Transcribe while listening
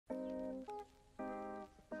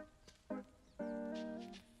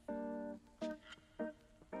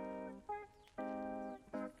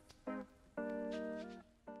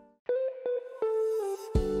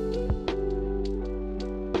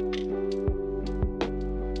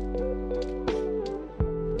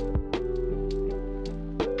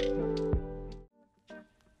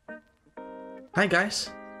Hi guys,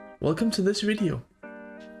 welcome to this video.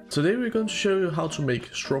 Today we're going to show you how to make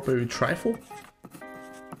strawberry trifle.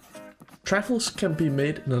 Trifles can be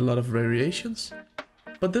made in a lot of variations,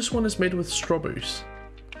 but this one is made with strawberries.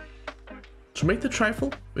 To make the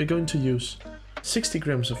trifle, we're going to use 60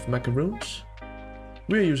 grams of macaroons.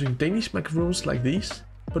 We're using Danish macaroons like these,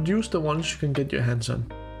 but use the ones you can get your hands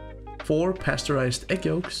on. 4 pasteurized egg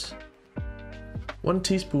yolks, 1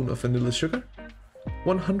 teaspoon of vanilla sugar,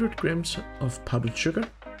 100 grams of powdered sugar,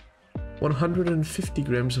 150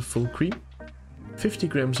 grams of full cream, 50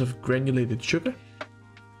 grams of granulated sugar,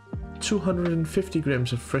 250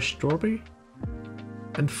 grams of fresh strawberry,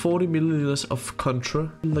 and 40 milliliters of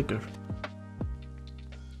Cointreau liquor.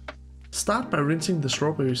 Start by rinsing the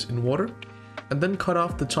strawberries in water and then cut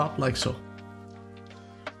off the top like so.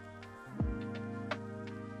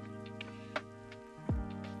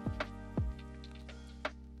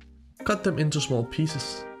 Cut them into small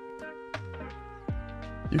pieces.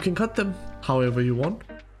 You can cut them however you want,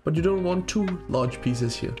 but you don't want too large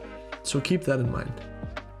pieces here, so keep that in mind.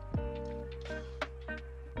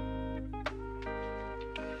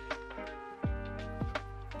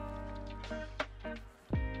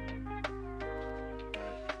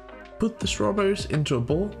 Put the strawberries into a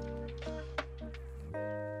bowl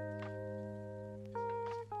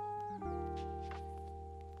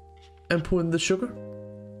and pour in the sugar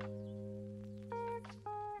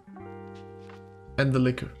and the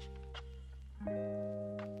liquor.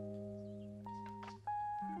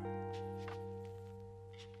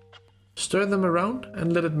 Stir them around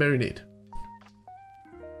and let it marinate.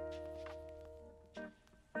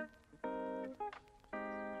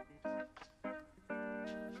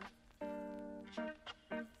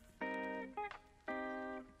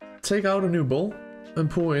 Take out a new bowl and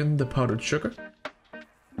pour in the powdered sugar,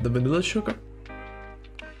 the vanilla sugar,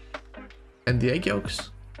 and the egg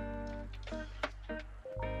yolks.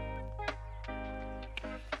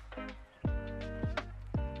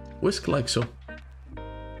 Whisk like so.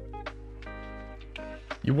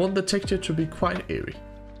 You want the texture to be quite airy.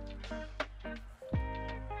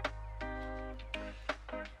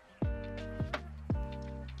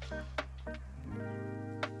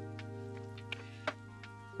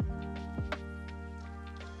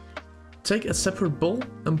 Take a separate bowl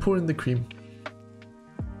and pour in the cream.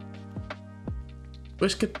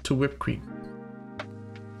 Whisk it to whipped cream.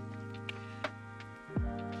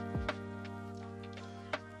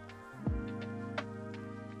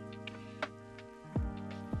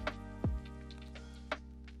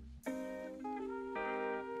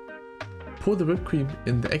 Pour the whipped cream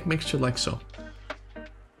in the egg mixture like so.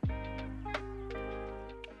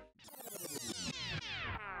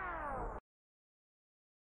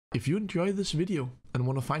 If you enjoy this video and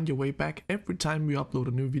want to find your way back every time we upload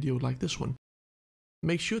a new video like this one,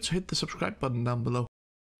 make sure to hit the subscribe button down below.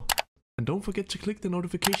 And don't forget to click the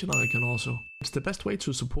notification icon also. It's the best way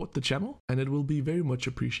to support the channel and it will be very much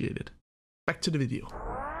appreciated. Back to the video.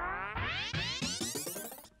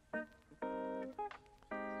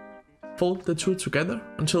 Fold the two together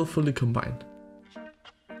until fully combined.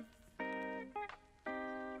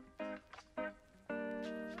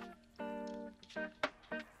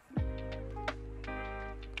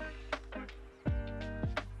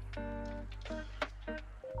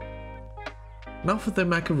 Now for the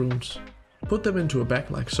macaroons. Put them into a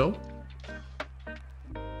bag like so.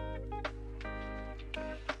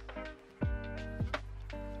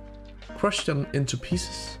 Crush them into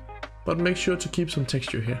pieces, but make sure to keep some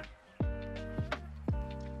texture here.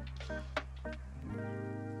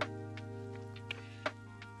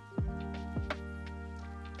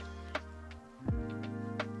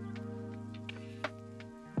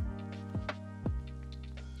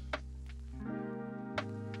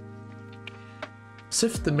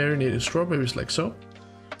 Sift the marinated strawberries like so.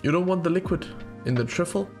 You don't want the liquid in the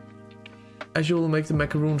trifle, as you will make the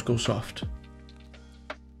macaroons go soft.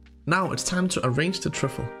 Now it's time to arrange the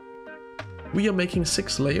trifle. We are making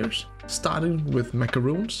 6 layers, starting with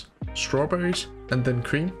macaroons, strawberries, and then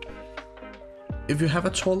cream. If you have a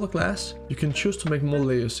taller glass, you can choose to make more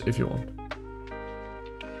layers if you want.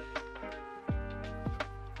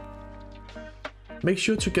 Make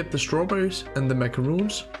sure to get the strawberries and the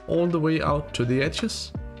macaroons all the way out to the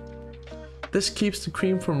edges. This keeps the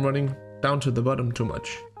cream from running down to the bottom too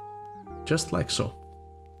much. Just like so.